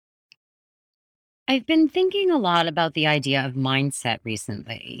I've been thinking a lot about the idea of mindset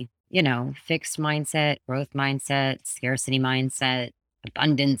recently. Fixed mindset, growth mindset, scarcity mindset,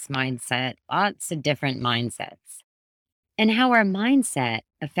 abundance mindset, lots of different mindsets, and how our mindset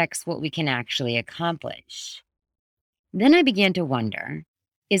affects what we can actually accomplish. Then I began to wonder,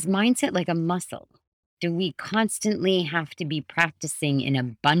 is mindset like a muscle? Do we constantly have to be practicing an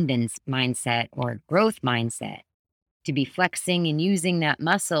abundance mindset or growth mindset to be flexing and using that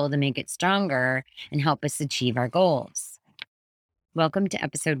muscle to make it stronger and help us achieve our goals? Welcome to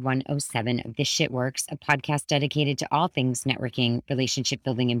episode 107 of This Shit Works, a podcast dedicated to all things networking, relationship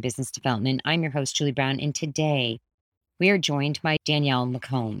building, and business development. I'm your host, Julie Brown, and today we are joined by Danielle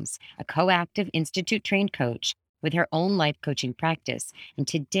McCombs, a Coactive Institute trained coach with her own life coaching practice. And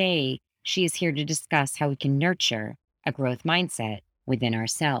today she is here to discuss how we can nurture a growth mindset within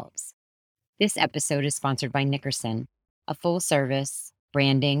ourselves. This episode is sponsored by Nickerson, a full-service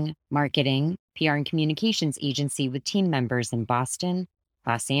branding, marketing, PR, and communications agency with team members in Boston,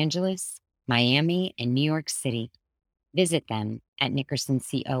 Los Angeles, Miami, and New York City. Visit them at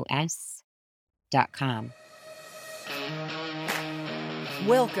nickersoncos.com.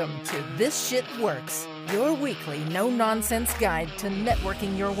 Welcome to This Shit Works, your weekly no-nonsense guide to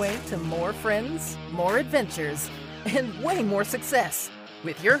networking your way to more friends, more adventures, and way more success.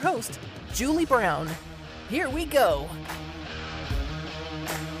 With your host, Julie Brown. Here we go.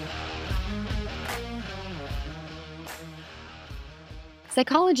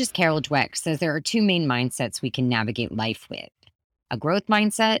 Psychologist Carol Dweck says there are two main mindsets we can navigate life with: a growth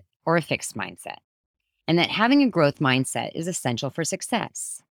mindset or a fixed mindset, and that having a growth mindset is essential for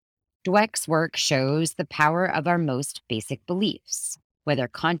success. Dweck's work shows the power of our most basic beliefs. Whether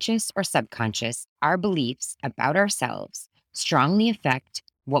conscious or subconscious, our beliefs about ourselves strongly affect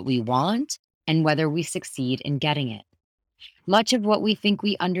what we want and whether we succeed in getting it. Much of what we think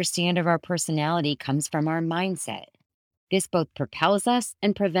we understand of our personality comes from our mindset. This both propels us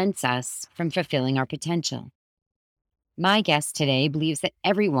and prevents us from fulfilling our potential. My guest today believes that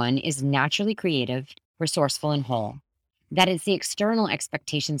everyone is naturally creative, resourceful, and whole. That it's the external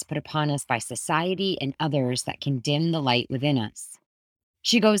expectations put upon us by society and others that can dim the light within us.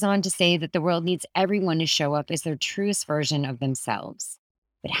 She goes on to say that the world needs everyone to show up as their truest version of themselves.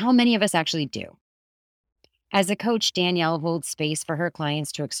 But how many of us actually do? As a coach, Danielle holds space for her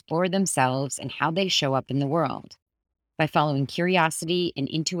clients to explore themselves and how they show up in the world. By following curiosity and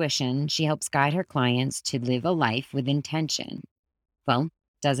intuition, she helps guide her clients to live a life with intention. Well,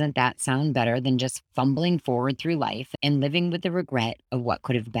 doesn't that sound better than just fumbling forward through life and living with the regret of what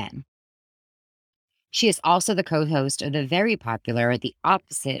could have been? She is also the co-host of the very popular The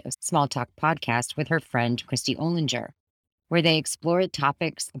Opposite of Small Talk podcast with her friend, Christy Olinger, where they explore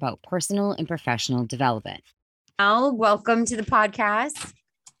topics about personal and professional development. Al, welcome to the podcast.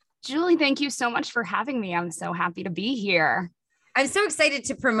 Julie, thank you so much for having me. I'm so happy to be here. I'm so excited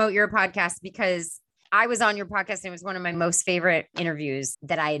to promote your podcast because I was on your podcast and it was one of my most favorite interviews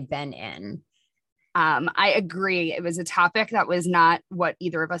that I had been in. I agree. It was a topic that was not what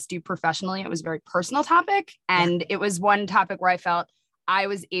either of us do professionally. It was a very personal topic. And It was one topic where I felt I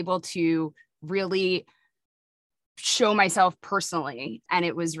was able to really show myself personally. And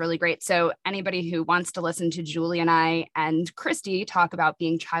it was really great. So anybody who wants to listen to Julie and I and Christy talk about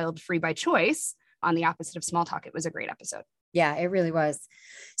being child-free by choice on The Opposite of Small Talk, it was a great episode. Yeah, it really was.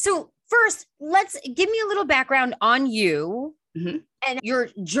 So first, give me a little background on you and your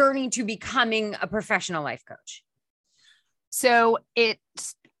journey to becoming a professional life coach. So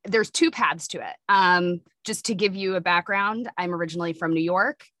there's two paths to it. Just to give you a background, I'm originally from New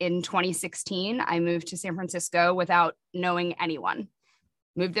York. In 2016, I moved to San Francisco without knowing anyone.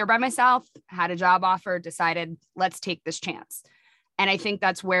 Moved there by myself, had a job offer, decided, let's take this chance. And I think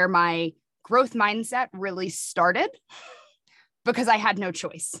that's where my growth mindset really started because I had no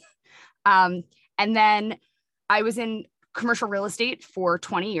choice. And then I was in commercial real estate for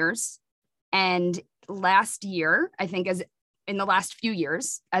 20 years. And last year, I think in the last few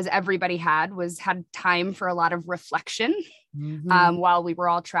years, as everybody had time for a lot of reflection while we were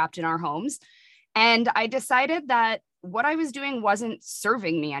all trapped in our homes. And I decided that what I was doing wasn't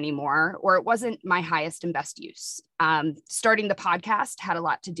serving me anymore, or it wasn't my highest and best use. Starting the podcast had a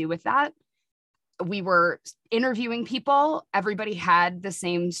lot to do with that. We were interviewing people. Everybody had the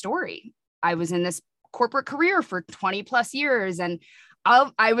same story. I was in this corporate career for 20 plus years, and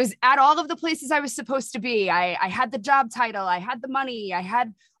I was at all of the places I was supposed to be. I had the job title, I had the money, I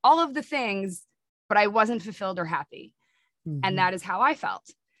had all of the things, but I wasn't fulfilled or happy. And that is how I felt.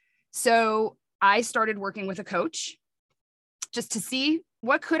 So I started working with a coach just to see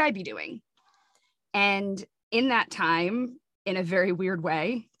what could I be doing. And in that time, in a very weird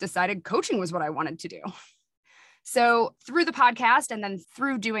way, decided coaching was what I wanted to do. So through the podcast and then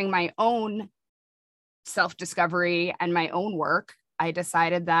through doing my own self-discovery and my own work, I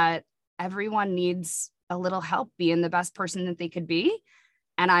decided that everyone needs a little help being the best person that they could be.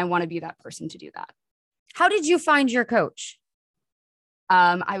 And I want to be that person to do that. How did you find your coach?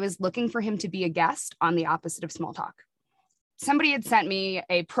 I was looking for him to be a guest on The Opposite of Small Talk. Somebody had sent me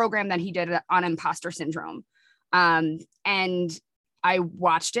a program that he did on imposter syndrome. And I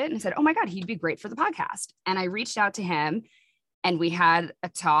watched it and said, oh my God, he'd be great for the podcast. And I reached out to him and we had a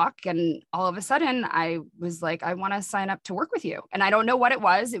talk, and all of a sudden I was like, I want to sign up to work with you. And I don't know what it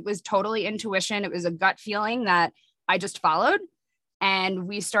was. It was totally intuition. It was a gut feeling that I just followed, and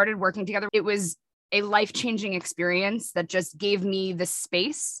we started working together. It was a life-changing experience that just gave me the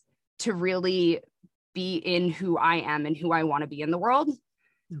space to really be in who I am and who I want to be in the world.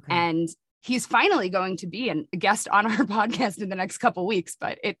 Okay. And he's finally going to be a guest on our podcast in the next couple of weeks,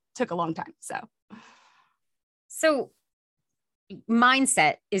 but it took a long time. So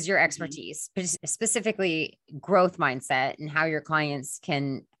mindset is your expertise, but specifically growth mindset and how your clients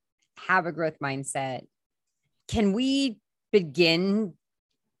can have a growth mindset. Can we begin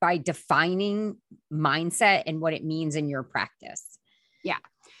by defining mindset and what it means in your practice? Yeah.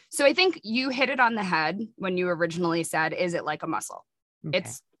 So I think you hit it on the head when you originally said, is it like a muscle? Okay.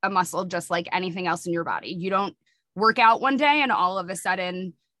 It's a muscle just like anything else in your body. You don't work out one day and all of a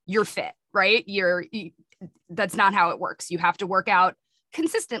sudden you're fit, right? That's not how it works. You have to work out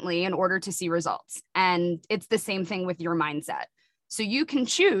consistently in order to see results. And it's the same thing with your mindset. So you can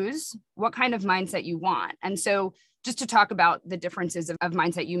choose what kind of mindset you want. And so just to talk about the differences of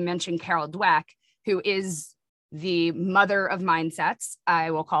mindset, you mentioned Carol Dweck, who is the mother of mindsets, I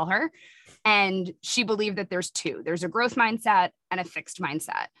will call her. And she believed that there's two. There's a growth mindset and a fixed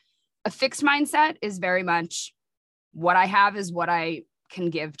mindset. A fixed mindset is very much what I have is what I can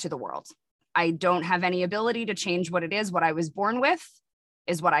give to the world. I don't have any ability to change what it is. What I was born with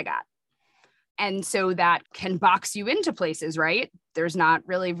is what I got. And so that can box you into places, right? There's not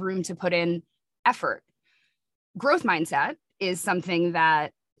really room to put in effort. Growth mindset is something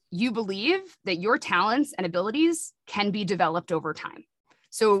that you believe that your talents and abilities can be developed over time.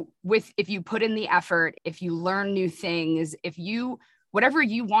 So if you put in the effort, if you learn new things, whatever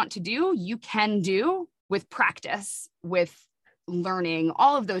you want to do, you can do with practice, with learning,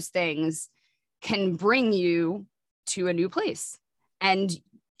 all of those things can bring you to a new place. And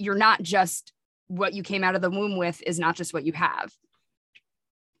you're not just what you came out of the womb with is not just what you have.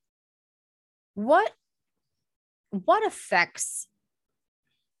 What affects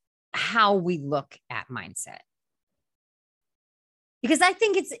how we look at mindset? Because I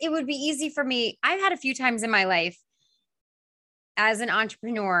think it would be easy for me. I've had a few times in my life as an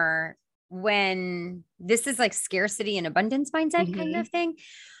entrepreneur when this is like scarcity and abundance mindset kind of thing,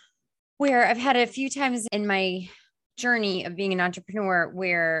 where I've had a few times in my journey of being an entrepreneur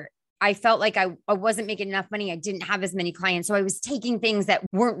where I felt like I wasn't making enough money. I didn't have as many clients. So I was taking things that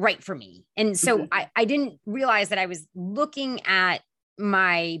weren't right for me. And so I didn't realize that I was looking at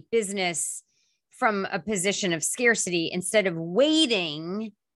my business from a position of scarcity instead of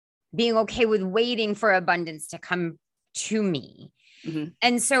being okay with waiting for abundance to come to me. Mm-hmm.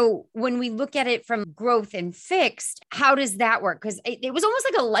 And so when we look at it from growth and fixed, how does that work? Because it was almost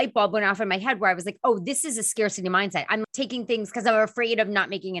like a light bulb went off in my head where I was like, oh, this is a scarcity mindset. I'm taking things because I'm afraid of not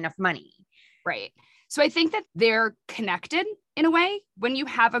making enough money. Right. So I think that they're connected in a way. When you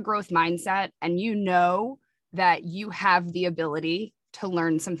have a growth mindset and you know that you have the ability to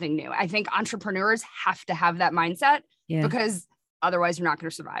learn something new, I think entrepreneurs have to have that mindset because otherwise you're not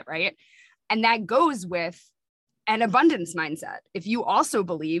going to survive. Right. And that goes with an abundance mindset. If you also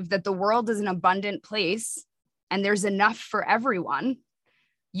believe that the world is an abundant place and there's enough for everyone,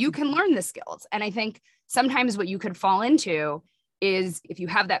 you can learn the skills. And I think sometimes what you could fall into is if you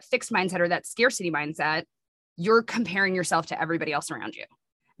have that fixed mindset or that scarcity mindset, you're comparing yourself to everybody else around you.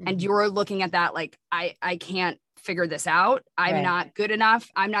 Mm-hmm. And you're looking at that like, I can't figure this out. I'm not good enough.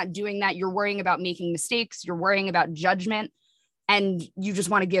 I'm not doing that. You're worrying about making mistakes. You're worrying about judgment and you just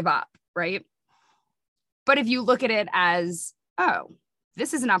want to give up. Right. But if you look at it as, oh,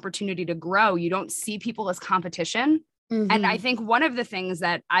 this is an opportunity to grow, you don't see people as competition. Mm-hmm. And I think one of the things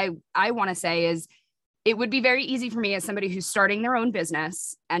that I want to say is it would be very easy for me as somebody who's starting their own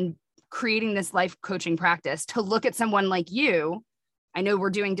business and creating this life coaching practice to look at someone like you. I know we're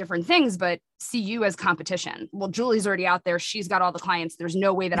doing different things, but see you as competition. Well, Julie's already out there. She's got all the clients. There's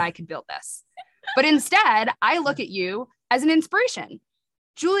no way that I could build this. But instead, I look at you as an inspiration.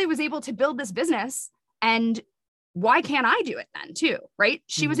 Julie was able to build this business and why can't I do it then too? Right.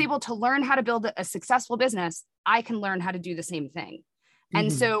 She was able to learn how to build a successful business. I can learn how to do the same thing.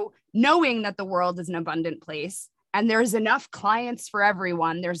 And so knowing that the world is an abundant place and there's enough clients for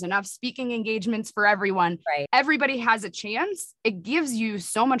everyone, there's enough speaking engagements for everyone, Right. everybody has a chance. It gives you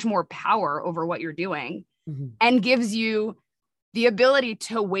so much more power over what you're doing and gives you the ability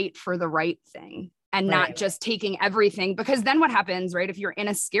to wait for the right thing and not just taking everything. Because then what happens, right? If you're in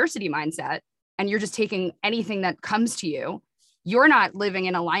a scarcity mindset and you're just taking anything that comes to you, you're not living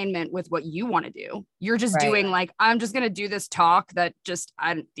in alignment with what you want to do. You're just doing like, I'm just going to do this talk that just,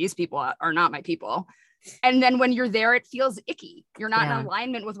 these people are not my people. And then when you're there, it feels icky. You're not in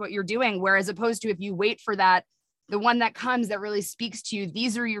alignment with what you're doing. Whereas opposed to if you wait for that, the one that comes that really speaks to you,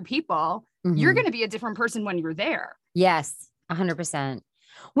 these are your people, you're going to be a different person when you're there. Yes, 100%.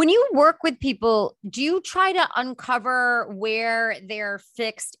 When you work with people, do you try to uncover where their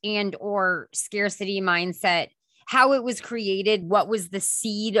fixed and or scarcity mindset, how it was created, what was the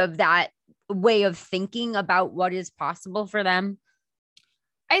seed of that way of thinking about what is possible for them?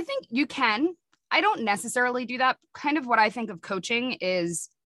 I think you can. I don't necessarily do that. Kind of what I think of coaching is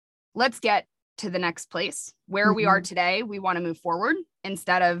let's get to the next place where we are today. We want to move forward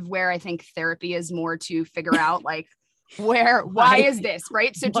instead of where I think therapy is more to figure out like why is this,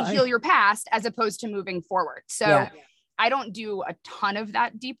 right? So to heal your past as opposed to moving forward. So I don't do a ton of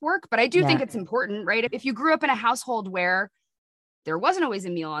that deep work, but I do think it's important, right? If you grew up in a household where there wasn't always a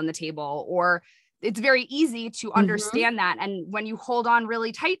meal on the table, or it's very easy to understand that. And when you hold on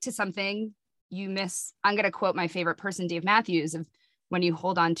really tight to something, you miss, I'm going to quote my favorite person, Dave Matthews, of when you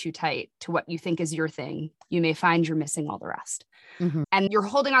hold on too tight to what you think is your thing, you may find you're missing all the rest. And you're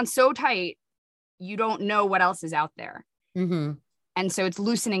holding on so tight, you don't know what else is out there. And so it's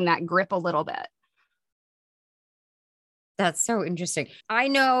loosening that grip a little bit. That's so interesting. I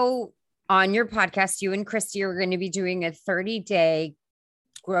know on your podcast, you and Christy are going to be doing a 30-day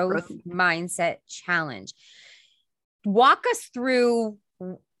growth mindset challenge. Walk us through,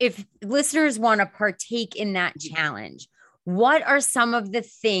 if listeners want to partake in that challenge, what are some of the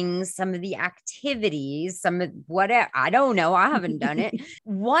things, some of the activities, some of whatever, I don't know, I haven't done it.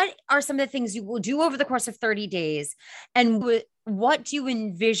 What are some of the things you will do over the course of 30 days? And what do you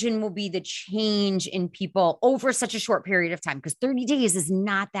envision will be the change in people over such a short period of time? Because 30 days is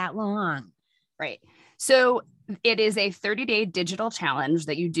not that long. Right. So it is a 30-day digital challenge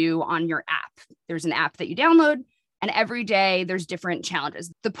that you do on your app. There's an app that you download, and every day there's different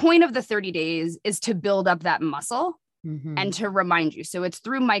challenges. The point of the 30 days is to build up that muscle and to remind you. So it's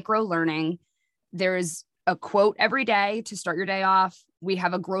through micro learning. There's a quote every day to start your day off. We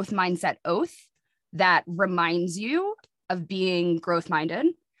have a growth mindset oath that reminds you of being growth minded.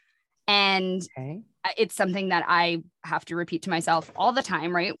 And it's something that I have to repeat to myself all the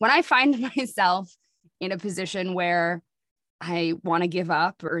time, right? When I find myself in a position where I want to give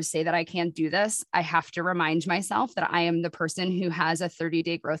up or say that I can't do this, I have to remind myself that I am the person who has a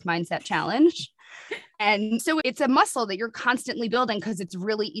 30-day growth mindset challenge. And so it's a muscle that you're constantly building because it's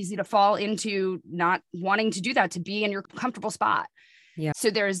really easy to fall into not wanting to do that, to be in your comfortable spot. Yeah.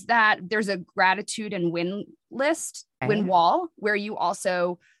 So there's that. There's a gratitude and win list, win wall, where you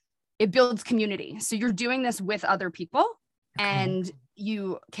also, it builds community. So you're doing this with other people and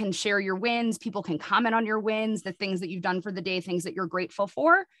you can share your wins. People can comment on your wins, the things that you've done for the day, things that you're grateful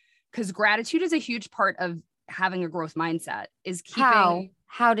for, because gratitude is a huge part of having a growth mindset. Is keeping.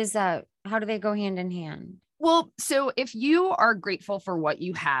 How do they go hand in hand? Well, so if you are grateful for what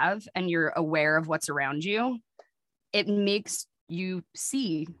you have and you're aware of what's around you, it makes you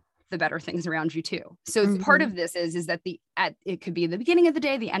see the better things around you too. So part of this is that it could be the beginning of the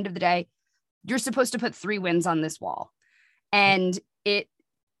day, the end of the day, you're supposed to put 3 wins on this wall, and it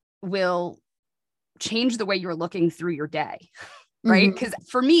will change the way you're looking through your day. Right. Because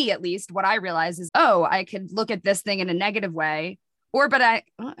for me, at least, what I realize is, I could look at this thing in a negative way, but I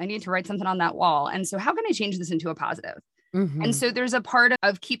need to write something on that wall. And so how can I change this into a positive? And so there's a part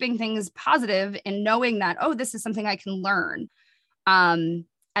of keeping things positive and knowing that, this is something I can learn. And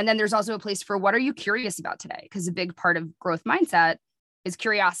then there's also a place for what are you curious about today? Because a big part of growth mindset is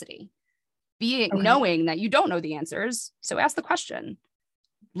curiosity, knowing that you don't know the answers. So ask the question,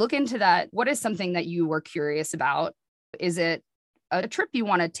 look into that. What is something that you were curious about? Is it a trip you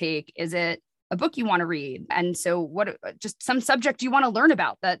want to take? Is it a book you want to read? And so just some subject you want to learn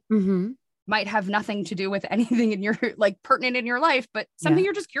about that might have nothing to do with anything in your pertinent in your life, but something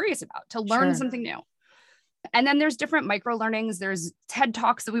you're just curious about to learn something new. And then there's different micro learnings. There's TED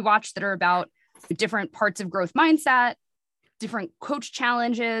Talks that we watch that are about different parts of growth mindset, different coach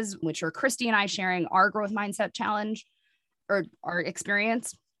challenges, which are Christy and I sharing our growth mindset challenge or our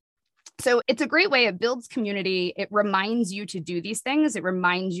experience. So it's a great way. It builds community. It reminds you to do these things. It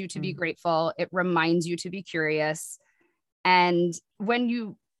reminds you to be grateful. It reminds you to be curious. And when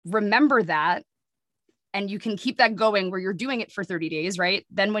you remember that, and you can keep that going where you're doing it for 30 days, right?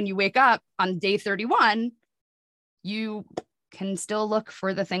 Then when you wake up on day 31, you can still look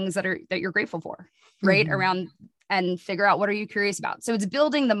for the things that you're grateful for, right? Around, and figure out, what are you curious about? So it's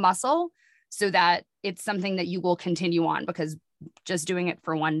building the muscle so that it's something that you will continue on, because just doing it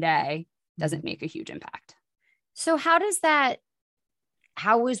for one day doesn't make a huge impact. So how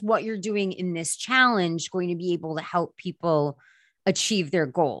is what you're doing in this challenge going to be able to help people achieve their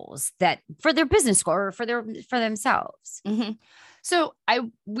goals, that for their business goal or for themselves? So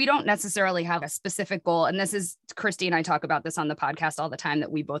we don't necessarily have a specific goal. And this is, Christy and I talk about this on the podcast all the time,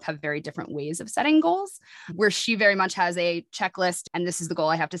 that we both have very different ways of setting goals, where she very much has a checklist and this is the goal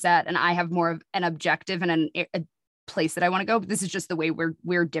I have to set. And I have more of an objective and a place that I want to go. But this is just the way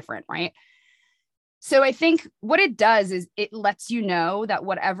we're different, right? So I think what it does is it lets you know that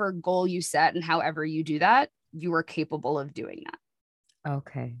whatever goal you set and however you do that, you are capable of doing that.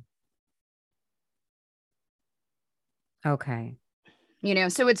 Okay.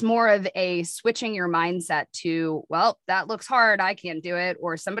 So it's more of a switching your mindset to, well, that looks hard, I can't do it,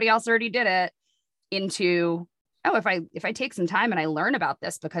 or somebody else already did it, into, oh, if I take some time and I learn about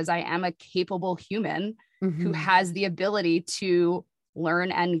this, because I am a capable human who has the ability to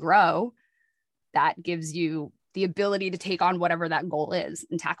learn and grow, that gives you the ability to take on whatever that goal is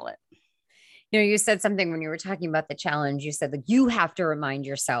and tackle it. You said something when you were talking about the challenge. You said that you have to remind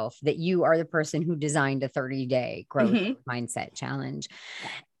yourself that you are the person who designed a 30-day growth mindset challenge.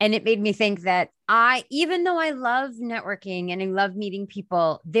 And it made me think that even though I love networking and I love meeting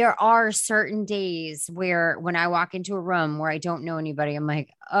people, there are certain days where when I walk into a room where I don't know anybody, I'm like,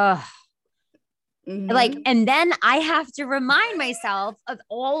 ugh. And then I have to remind myself of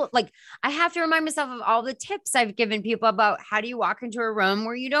all the tips I've given people about how do you walk into a room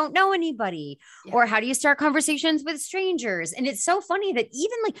where you don't know anybody, or how do you start conversations with strangers. And it's so funny that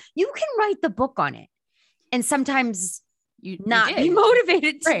even you can write the book on it and sometimes you not be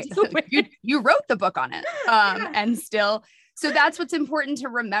motivated to do it. You wrote the book on it. And still, so that's what's important to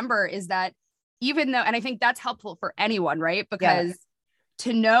remember, is that even though, and I think that's helpful for anyone, right? Because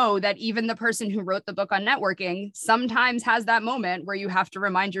to know that even the person who wrote the book on networking sometimes has that moment where you have to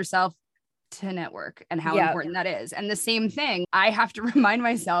remind yourself to network and how important that is. And the same thing, I have to remind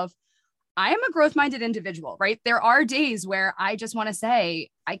myself, I am a growth-minded individual, right? There are days where I just want to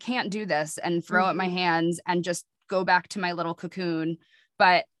say, I can't do this, and throw up my hands and just go back to my little cocoon.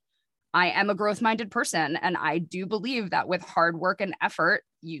 But I am a growth-minded person. And I do believe that with hard work and effort,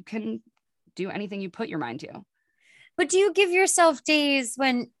 you can do anything you put your mind to. But do you give yourself days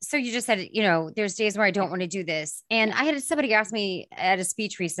so you just said, there's days where I don't want to do this. And I had somebody ask me at a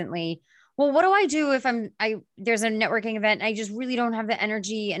speech recently, well, what do I do if there's a networking event and I just really don't have the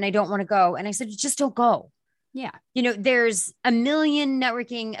energy and I don't want to go? And I said, just don't go. Yeah. There's a million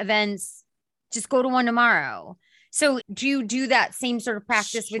networking events. Just go to one tomorrow. So do you do that same sort of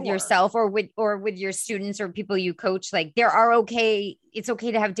practice with yourself or with your students or people you coach? Like it's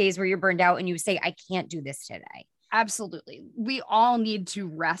okay to have days where you're burned out and you say, I can't do this today. Absolutely. We all need to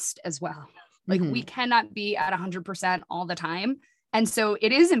rest as well. We cannot be at 100% all the time. And so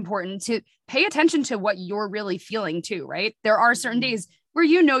it is important to pay attention to what you're really feeling too, right? There are certain days where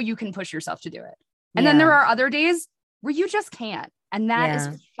you can push yourself to do it. And then there are other days where you just can't. And that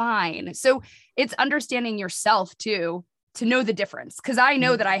is fine. So it's understanding yourself too, to know the difference. Cause I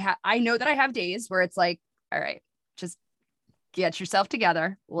know that I know that I have days where it's like, all right, just get yourself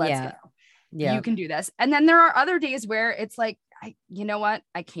together. Let's go. Yeah. You can do this. And then there are other days where it's like, you know what?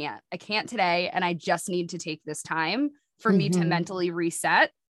 I can't today. And I just need to take this time for me to mentally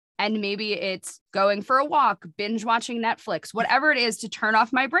reset. And maybe it's going for a walk, binge watching Netflix, whatever it is, to turn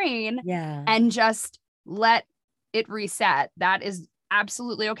off my brain and just let it reset. That is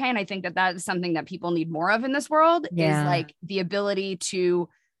absolutely okay. And I think that is something that people need more of in this world, is the ability to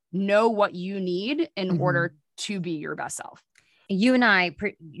know what you need in order to be your best self. You and I,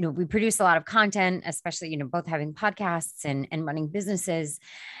 we produce a lot of content, especially, both having podcasts and running businesses.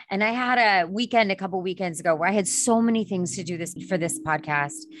 And I had a couple weekends ago where I had so many things to do for this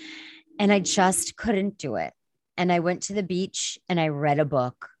podcast and I just couldn't do it. And I went to the beach and I read a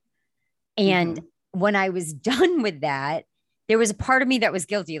book. And when I was done with that, there was a part of me that was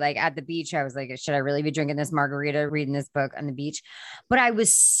guilty. Like at the beach, I was like, should I really be drinking this margarita, reading this book on the beach? But I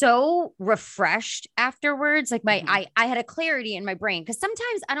was so refreshed afterwards. Like I had a clarity in my brain. Cause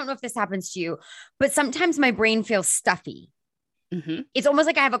sometimes, I don't know if this happens to you, but sometimes my brain feels stuffy. Mhm. It's almost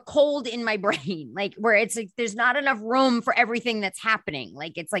like I have a cold in my brain, like where it's like there's not enough room for everything that's happening.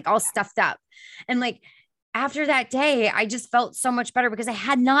 Like it's like all stuffed up. And like after that day, I just felt so much better because I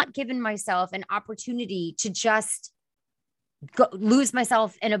had not given myself an opportunity to just lose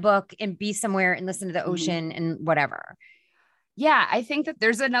myself in a book and be somewhere and listen to the ocean and whatever. Yeah, I think that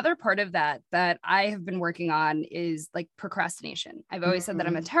there's another part of that I have been working on is like procrastination. I've always said that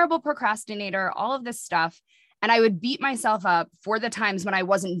I'm a terrible procrastinator, all of this stuff. And I would beat myself up for the times when I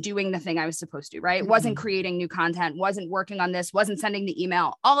wasn't doing the thing I was supposed to, right? Wasn't creating new content, wasn't working on this, wasn't sending the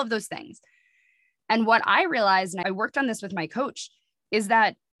email, all of those things. And what I realized, and I worked on this with my coach, is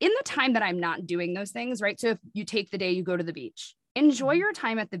that in the time that I'm not doing those things, right? So if you take the day you go to the beach, enjoy your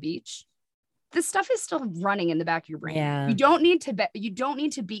time at the beach. This stuff is still running in the back of your brain. Yeah. You don't need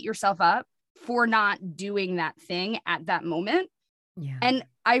to beat yourself up for not doing that thing at that moment. Yeah. And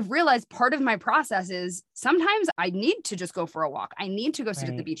I've realized part of my process is sometimes I need to just go for a walk. I need to go sit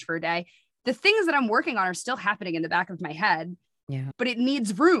at the beach for a day. The things that I'm working on are still happening in the back of my head. Yeah. But it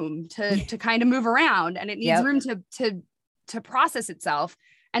needs room to kind of move around, and it needs room to process itself.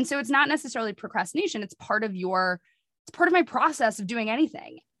 And so it's not necessarily procrastination. It's part of my process of doing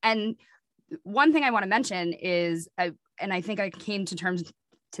anything. And one thing I want to mention is, and I think I came to terms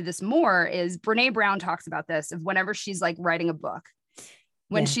to this more, is Brene Brown talks about this of whenever she's like writing a book.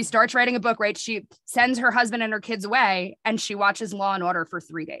 When she starts writing a book, right, she sends her husband and her kids away and she watches Law and Order for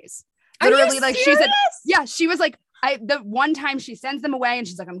 3 days. Literally, like she said, she was like, the one time she sends them away and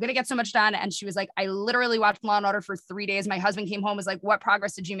she's like, I'm going to get so much done. And she was like, I literally watched Law and Order for 3 days. My husband came home, was like, what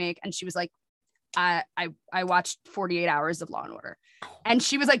progress did you make? And she was like, I watched 48 hours of Law and Order. And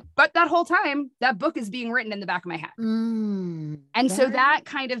she was like, but that whole time that book is being written in the back of my head. And so that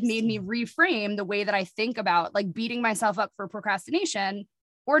kind of made me reframe the way that I think about like beating myself up for procrastination,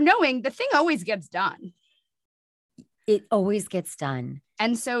 or knowing the thing always gets done. It always gets done.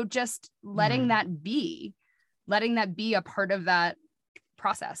 And so just letting that be a part of that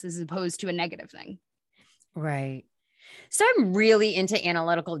process as opposed to a negative thing. Right. So I'm really into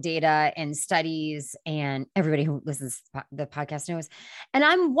analytical data and studies, and everybody who listens to the podcast knows. And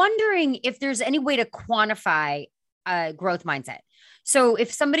I'm wondering if there's any way to quantify a growth mindset. So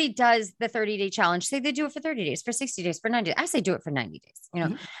if somebody does the 30-day challenge, say they do it for 30 days, for 60 days, for 90 days, I say do it for 90 days, you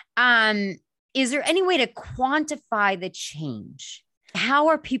know, is there any way to quantify the change? How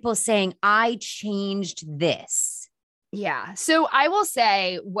are people saying, I changed this? Yeah. So I will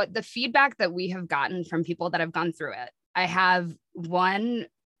say what the feedback that we have gotten from people that have gone through it. I have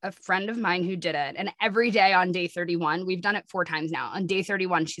a friend of mine who did it, and every day on day 31, we've done it 4 times now. On day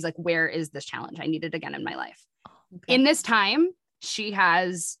 31, she's like, where is this challenge? I need it again in my life. Okay. In this time, she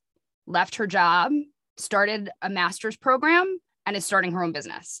has left her job, started a master's program, and is starting her own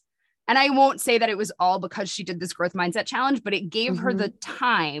business. And I won't say that it was all because she did this growth mindset challenge, but it gave her the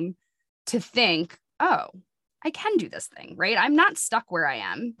time to think, oh, I can do this thing, right? I'm not stuck where I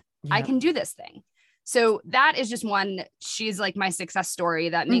am. Yep. I can do this thing. So that is just one, she's like my success story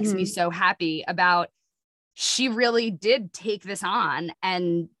that makes me so happy about, she really did take this on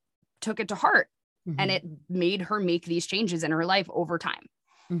and took it to heart, and it made her make these changes in her life over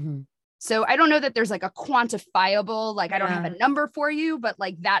time. So I don't know that there's like a quantifiable, like I don't have a number for you, but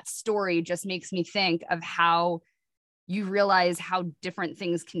like that story just makes me think of how you realize how different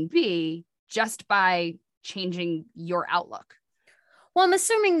things can be just by changing your outlook. Well, I'm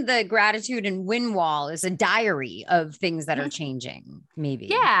assuming the gratitude and win wall is a diary of things that are changing, maybe.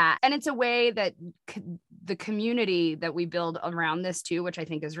 Yeah. And it's a way that the community that we build around this too, which I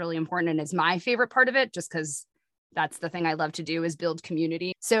think is really important and is my favorite part of it, just because that's the thing I love to do, is build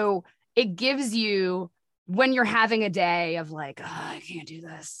community. So it gives you, when you're having a day of like, oh, I can't do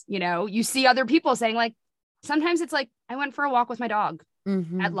this, you know, you see other people saying like, sometimes it's like, I went for a walk with my dog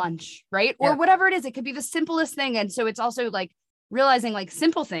at lunch, right? Or whatever it is. It could be the simplest thing. And so it's also like realizing like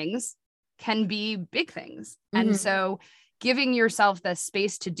simple things can be big things. And so giving yourself the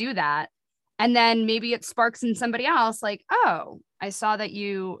space to do that. And then maybe it sparks in somebody else like, oh, I saw that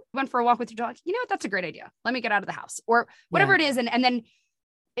you went for a walk with your dog. You know what? That's a great idea. Let me get out of the house, or whatever it is. And then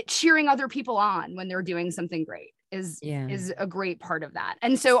cheering other people on when they're doing something great is a great part of that.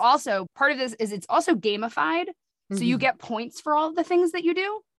 And so also part of this is it's also gamified. So you get points for all of the things that you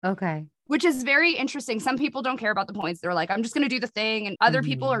do. Okay. Which is very interesting. Some people don't care about the points. They're like, I'm just going to do the thing. And other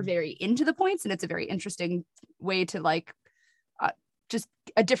people are very into the points. And it's a very interesting way to like, just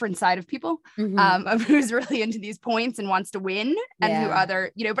a different side of people, of who's really into these points and wants to win, and who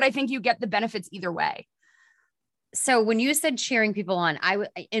other, you know, but I think you get the benefits either way. So when you said cheering people on,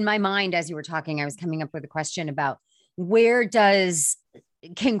 in my mind, as you were talking, I was coming up with a question about where does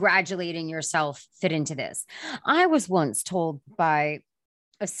congratulating yourself fit into this? I was once told by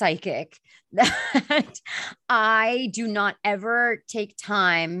a psychic that I do not ever take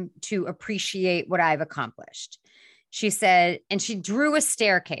time to appreciate what I've accomplished. She said, and she drew a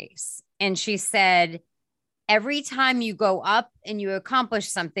staircase, and she said, every time you go up and you accomplish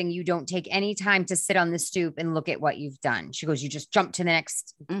something, you don't take any time to sit on the stoop and look at what you've done. She goes, you just jump to the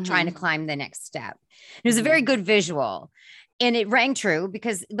next, trying to climb the next step. It was a very good visual. And it rang true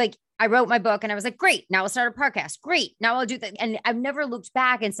because like I wrote my book and I was like, great, now I'll start a podcast. Great. Now I'll do that. And I've never looked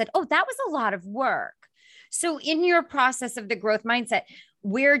back and said, oh, that was a lot of work. So in your process of the growth mindset,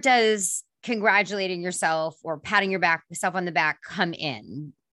 where does congratulating yourself or patting yourself on the back come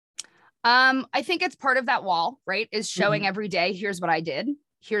in? I think it's part of that wall, right? Is showing every day, here's what I did.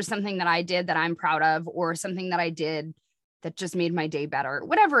 Here's something that I did that I'm proud of, or something that I did that just made my day better,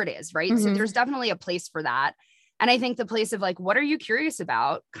 whatever it is, right? So there's definitely a place for that. And I think the place of like, what are you curious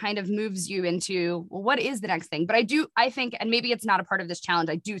about kind of moves you into, well, what is the next thing? But I think, and maybe it's not a part of this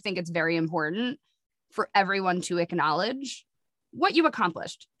challenge, I do think it's very important for everyone to acknowledge what you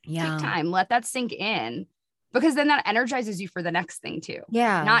accomplished. Yeah. Take time, let that sink in, because then that energizes you for the next thing too.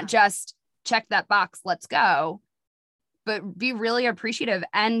 Yeah. Not just check that box, let's go, but be really appreciative.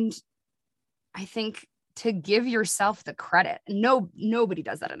 And I think to give yourself the credit. Nobody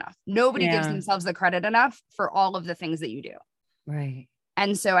does that enough. Nobody gives themselves the credit enough for all of the things that you do. Right.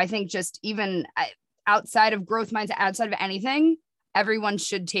 And so I think just even outside of growth mindset, outside of anything, everyone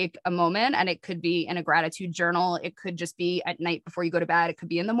should take a moment, and it could be in a gratitude journal. It could just be at night before you go to bed. It could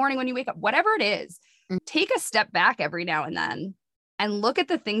be in the morning when you wake up, whatever it is. Take a step back every now and then and look at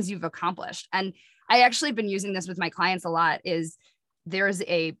the things you've accomplished. And I actually have been using this with my clients a lot. Is there's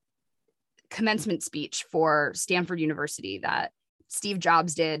a commencement speech for Stanford University that Steve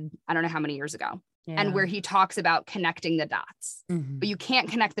Jobs did, I don't know how many years ago, and where he talks about connecting the dots, but you can't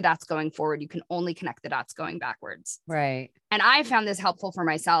connect the dots going forward. You can only connect the dots going backwards. Right. And I found this helpful for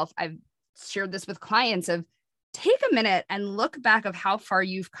myself. I've shared this with clients of take a minute and look back of how far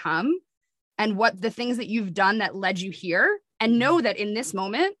you've come and what the things that you've done that led you here, and know that in this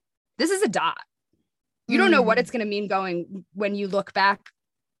moment, this is a dot. You don't know what it's going to mean going when you look back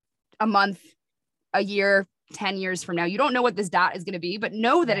a month, a year, 10 years from now. You don't know what this dot is going to be, but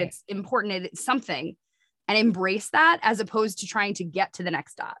know that it's important. It's something, and embrace that as opposed to trying to get to the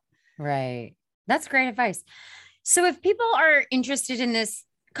next dot. Right. That's great advice. So if people are interested in this,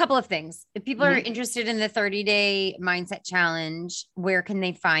 couple of things, if people are interested in the 30-day mindset challenge, where can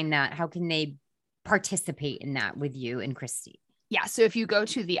they find that? How can they participate in that with you and Christy? Yeah. So if you go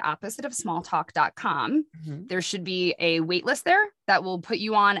to the opposite of smalltalk.com, there should be a wait list there that will put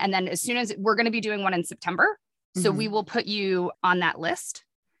you on. And then as soon as we're going to be doing one in September, so we will put you on that list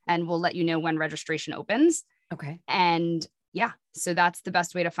and we'll let you know when registration opens. Okay. And yeah, so that's the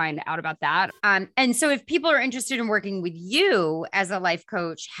best way to find out about that. And so if people are interested in working with you as a life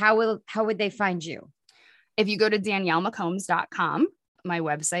coach, how would they find you? If you go to daniellemccombs.com, my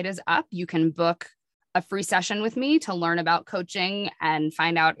website is up. You can book a free session with me to learn about coaching and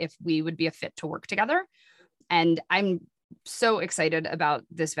find out if we would be a fit to work together. And I'm so excited about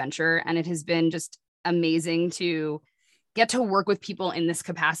this venture. And it has been just amazing to get to work with people in this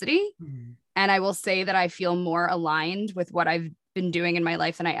capacity. And I will say that I feel more aligned with what I've been doing in my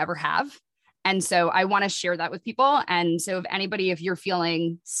life than I ever have. And so I want to share that with people. And so if you're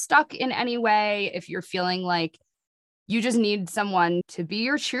feeling stuck in any way, if you're feeling like you just need someone to be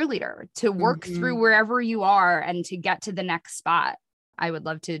your cheerleader, to work through wherever you are and to get to the next spot, I would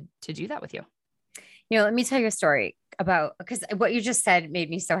love to do that with you. You know, let me tell you a story about, because what you just said made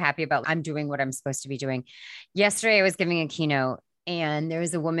me so happy about I'm doing what I'm supposed to be doing. Yesterday, I was giving a keynote and there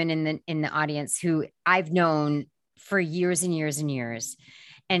was a woman in the audience who I've known for years and years and years.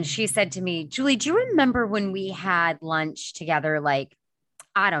 And she said to me, Julie, do you remember when we had lunch together? Like,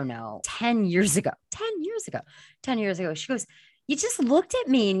 I don't know, 10 years ago. She goes, you just looked at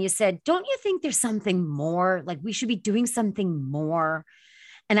me and you said, don't you think there's something more? Like we should be doing something more.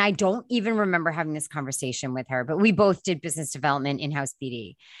 And I don't even remember having this conversation with her, but we both did business development, in-house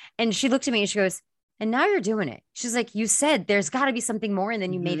BD. And she looked at me and she goes, and now you're doing it. She's like, you said there's got to be something more. And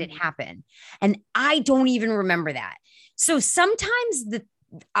then you made it happen. And I don't even remember that. So sometimes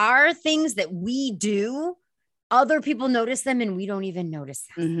our things that we do, other people notice them and we don't even notice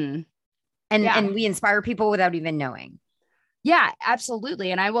them. And we inspire people without even knowing. Yeah,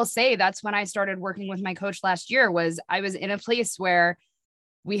 absolutely. And I will say that's when I started working with my coach last year. I was in a place where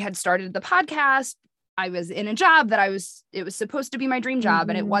we had started the podcast. I was in a job that it was supposed to be my dream job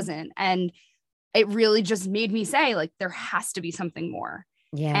and it wasn't. And it really just made me say, like, there has to be something more.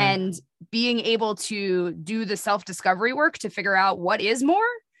 Yeah. And being able to do the self-discovery work to figure out what is more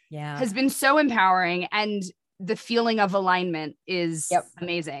has been so empowering. And the feeling of alignment is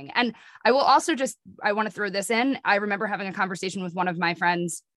amazing. And I will also I want to throw this in. I remember having a conversation with one of my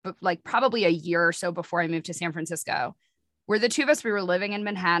friends, but like probably a year or so before I moved to San Francisco, where the two of us, we were living in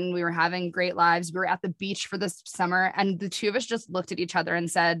Manhattan. We were having great lives. We were at the beach for this summer. And the two of us just looked at each other and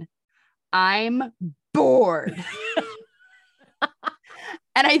said, I'm bored.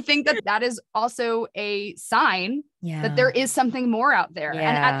 And I think that is also a sign that there is something more out there. And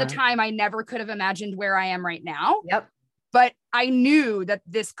at the time, I never could have imagined where I am right now. But I knew that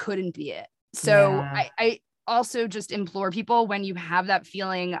this couldn't be it. So I also just implore people, when you have that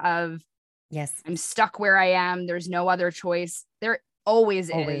feeling of, I'm stuck where I am, there's no other choice, there always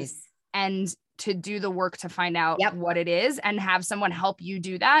is. And to do the work to find out what it is and have someone help you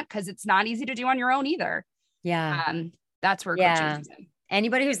do that, because it's not easy to do on your own either. That's where coaching comes in.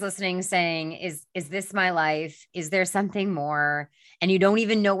 Anybody who's listening saying, is this my life? Is there something more? And you don't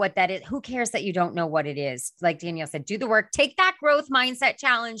even know what that is. Who cares that you don't know what it is? Like Danielle said, do the work, take that growth mindset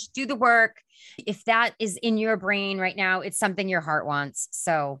challenge, do the work. If that is in your brain right now, it's something your heart wants.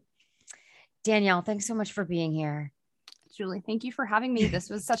 So Danielle, thanks so much for being here. Julie, thank you for having me. This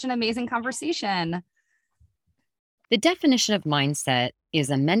was such an amazing conversation. The definition of mindset is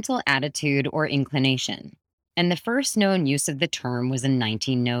a mental attitude or inclination. And the first known use of the term was in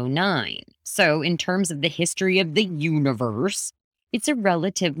 1909. So in terms of the history of the universe, it's a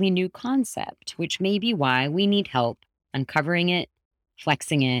relatively new concept, which may be why we need help uncovering it,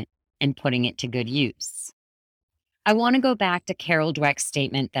 flexing it, and putting it to good use. I want to go back to Carol Dweck's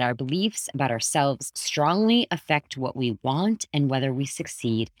statement that our beliefs about ourselves strongly affect what we want and whether we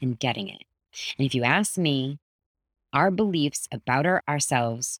succeed in getting it. And if you ask me, our beliefs about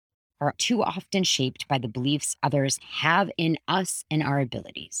ourselves are too often shaped by the beliefs others have in us and our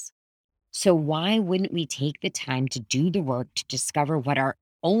abilities. So why wouldn't we take the time to do the work to discover what our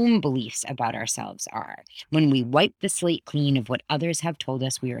own beliefs about ourselves are when we wipe the slate clean of what others have told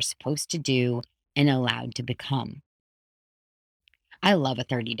us we are supposed to do and allowed to become? I love a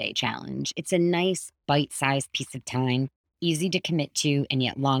 30-day challenge. It's a nice bite-sized piece of time, easy to commit to, and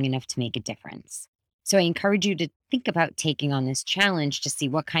yet long enough to make a difference. So I encourage you to think about taking on this challenge to see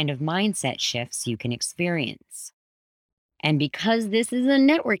what kind of mindset shifts you can experience. And because this is a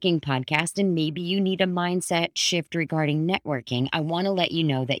networking podcast and maybe you need a mindset shift regarding networking, I want to let you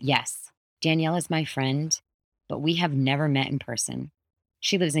know that yes, Danielle is my friend, but we have never met in person.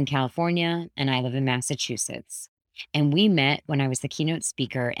 She lives in California and I live in Massachusetts. And we met when I was the keynote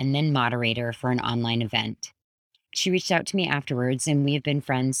speaker and then moderator for an online event. She reached out to me afterwards and we have been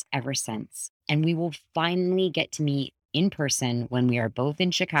friends ever since. And we will finally get to meet in person when we are both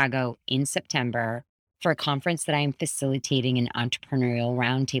in Chicago in September for a conference that I am facilitating an entrepreneurial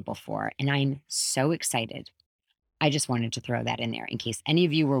roundtable for. And I'm so excited. I just wanted to throw that in there in case any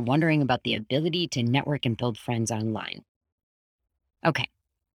of you were wondering about the ability to network and build friends online. Okay.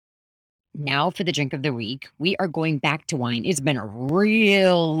 Now for the drink of the week, we are going back to wine. It's been a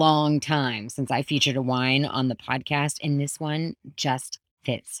real long time since I featured a wine on the podcast, and this one just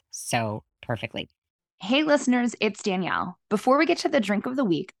fits so perfectly. Hey listeners, it's Danielle. Before we get to the drink of the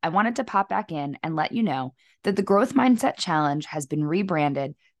week, I wanted to pop back in and let you know that the Growth Mindset Challenge has been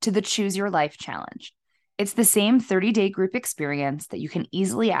rebranded to the Choose Your Life Challenge. It's the same 30-day group experience that you can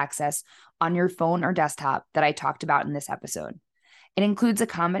easily access on your phone or desktop that I talked about in this episode. It includes a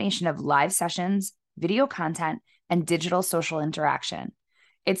combination of live sessions, video content, and digital social interaction.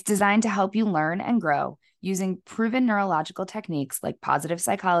 It's designed to help you learn and grow using proven neurological techniques like positive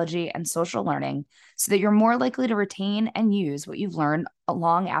psychology and social learning so that you're more likely to retain and use what you've learned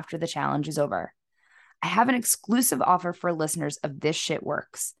long after the challenge is over. I have an exclusive offer for listeners of This Shit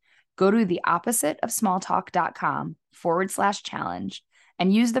Works. Go to theoppositeofsmalltalk.com/challenge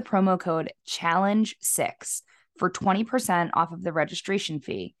and use the promo code CHALLENGE6 for 20% off of the registration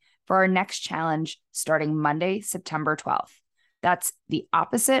fee for our next challenge starting Monday, September 12th. That's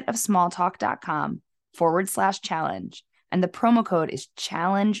theoppositeofsmalltalk.com/challenge. And the promo code is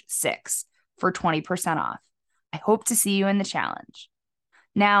CHALLENGE6 for 20% off. I hope to see you in the challenge.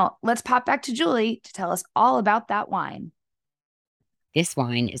 Now, let's pop back to Julie to tell us all about that wine. This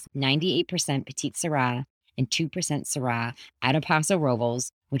wine is 98% Petite Syrah and 2% Syrah out of Paso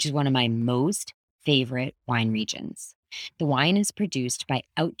Robles, which is one of my most favorite wine regions. The wine is produced by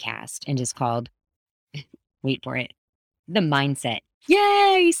Outcast and is called, wait for it, The Mindset.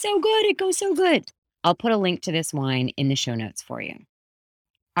 Yay, so good. It goes so good. I'll put a link to this wine in the show notes for you.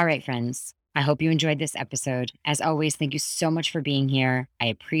 All right, friends. I hope you enjoyed this episode. As always, thank you so much for being here. I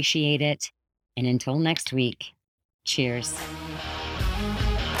appreciate it. And until next week, cheers.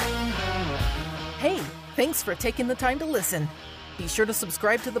 Thanks for taking the time to listen. Be sure to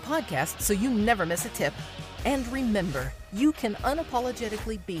subscribe to the podcast so you never miss a tip. And remember, you can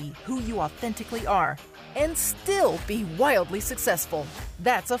unapologetically be who you authentically are and still be wildly successful.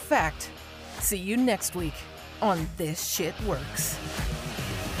 That's a fact. See you next week on This Shit Works.